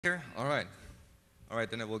Here? All right. All right,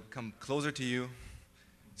 then I will come closer to you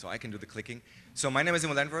so I can do the clicking. So my name is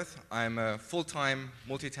Immo Landwerth. I'm a full-time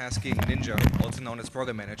multitasking ninja, also known as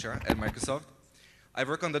program manager at Microsoft. I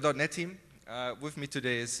work on the .NET team. With me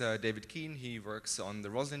today is David Kean. He works on the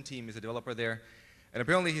Roslyn team. He's a developer there. And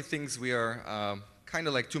apparently he thinks we are kind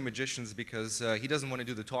of like two magicians because he doesn't want to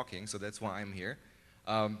do the talking, so that's why I'm here.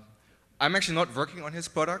 I'm actually not working on his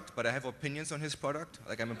product, but I have opinions on his product.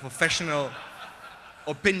 Like I'm a professional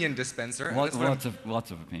opinion dispenser. Lots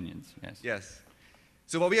of opinions, yes. Yes.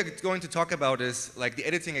 So what we are going to talk about is like the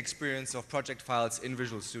editing experience of project files in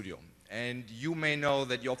Visual Studio. And you may know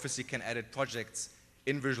that you obviously can edit projects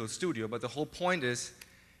in Visual Studio, but the whole point is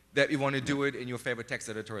that you want to do it in your favorite text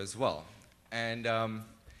editor as well. And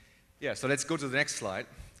yeah, so let's go to the next slide.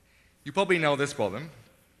 You probably know this problem,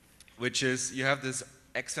 which is you have this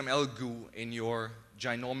XML goo in your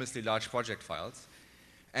ginormously large project files.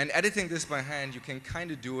 And editing this by hand, you can kind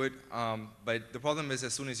of do it, but the problem is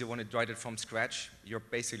as soon as you want to write it from scratch, you're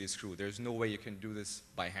basically screwed. There's no way you can do this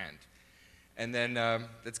by hand. And then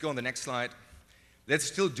let's go on the next slide. Let's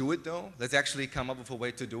still do it though. Let's actually come up with a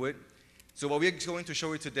way to do it. So what we're going to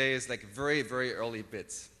show you today is like very, very early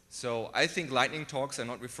bits. So I think lightning talks are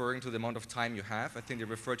not referring to the amount of time you have. I think they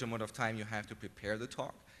refer to the amount of time you have to prepare the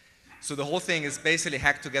talk. So the whole thing is basically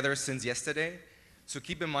hacked together since yesterday. So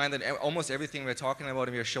keep in mind that almost everything we're talking about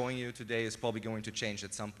and we're showing you today is probably going to change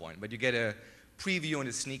at some point. But you get a preview and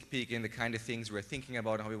a sneak peek in the kind of things we're thinking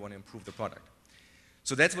about, how we want to improve the product.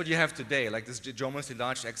 So that's what you have today, like this enormously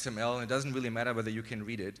large XML. And it doesn't really matter whether you can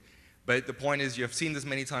read it. But the point is you have seen this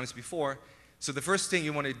many times before. So the first thing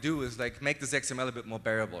you want to do is like make this XML a bit more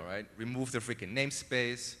bearable, right? Remove the freaking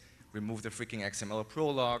namespace, remove the freaking XML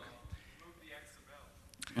prologue. Remove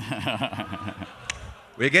the XML.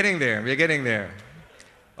 We're getting there, we're getting there.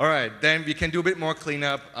 All right, then we can do a bit more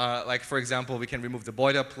cleanup. Like for example, we can remove the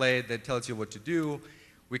boilerplate that tells you what to do.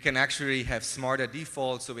 We can actually have smarter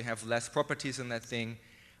defaults, so we have less properties in that thing.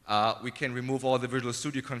 We can remove all the Visual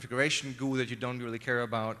Studio configuration goo that you don't really care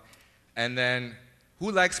about. And then,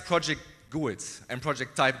 who likes project GUIDs and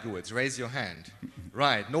project type GUIDs? Raise your hand.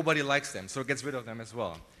 Right, nobody likes them, so it gets rid of them as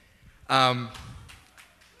well.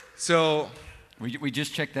 We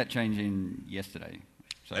just checked that change in yesterday.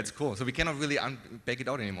 So. That's cool. So we cannot really bake it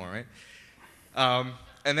out anymore, right?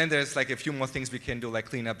 And then there's like a few more things we can do, like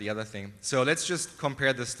clean up the other thing. So let's just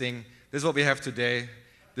compare this thing. This is what we have today.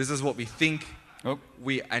 This is what we think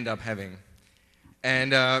we end up having.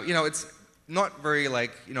 And you know, it's not very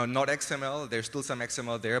like, you know, not XML. There's still some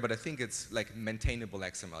XML there, but I think it's like maintainable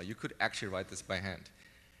XML. You could actually write this by hand.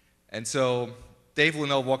 And so Dave will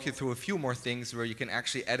now walk you through a few more things where you can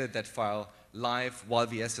actually edit that file live while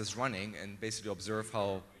VS is running and basically observe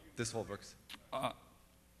how this all works.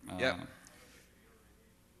 Yeah.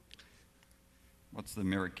 What's the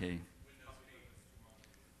mirror key?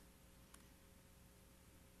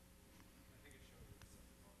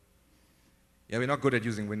 Yeah, we're not good at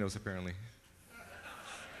using Windows apparently.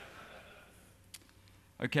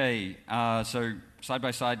 Okay, so side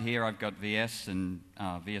by side here I've got VS and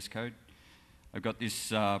VS Code. I've got this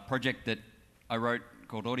project that I wrote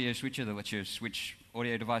called Audio Switcher that lets you switch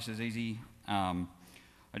audio devices easy. I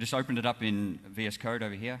just opened it up in VS Code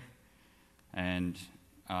over here. And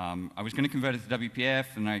I was going to convert it to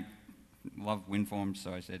WPF, and I love WinForms,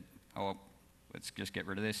 so I said, oh, well, let's just get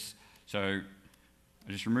rid of this. So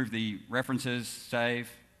I just removed the references, save,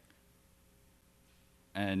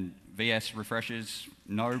 and VS refreshes,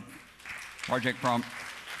 no project prompt.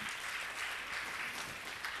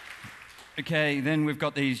 Okay, then we've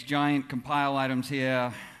got these giant compile items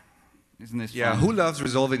here. Isn't this fun? Who loves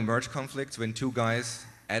resolving merge conflicts when two guys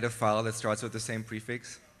add a file that starts with the same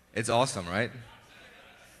prefix? It's awesome, right?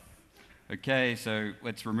 Okay, so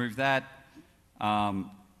let's remove that.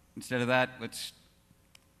 Instead of that, let's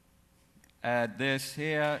add this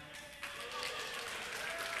here.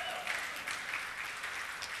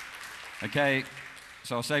 Okay,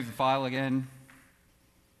 so I'll save the file again.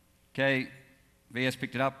 Okay. VS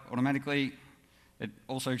picked it up automatically. It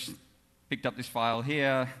also picked up this file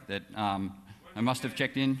here that I must have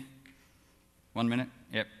checked in. 1 minute,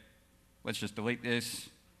 yep. Let's just delete this,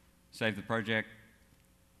 save the project.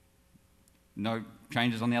 No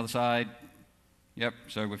changes on the other side. Yep,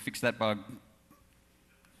 so we've fixed that bug.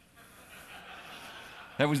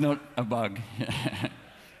 That was not a bug.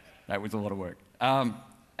 That was a lot of work.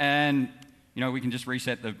 And you know, we can just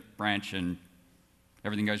reset the branch and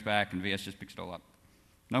everything goes back and VS just picks it all up.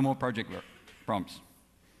 No more project prompts.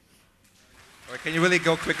 All right, can you really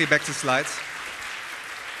go quickly back to slides?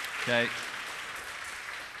 Okay.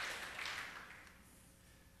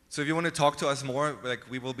 So if you want to talk to us more, like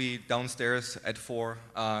we will be downstairs at 4,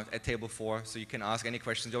 at table 4, so you can ask any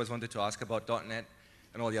questions you always wanted to ask about .NET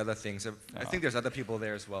and all the other things. I think there's other people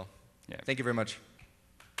there as well. Yeah. Thank you very much.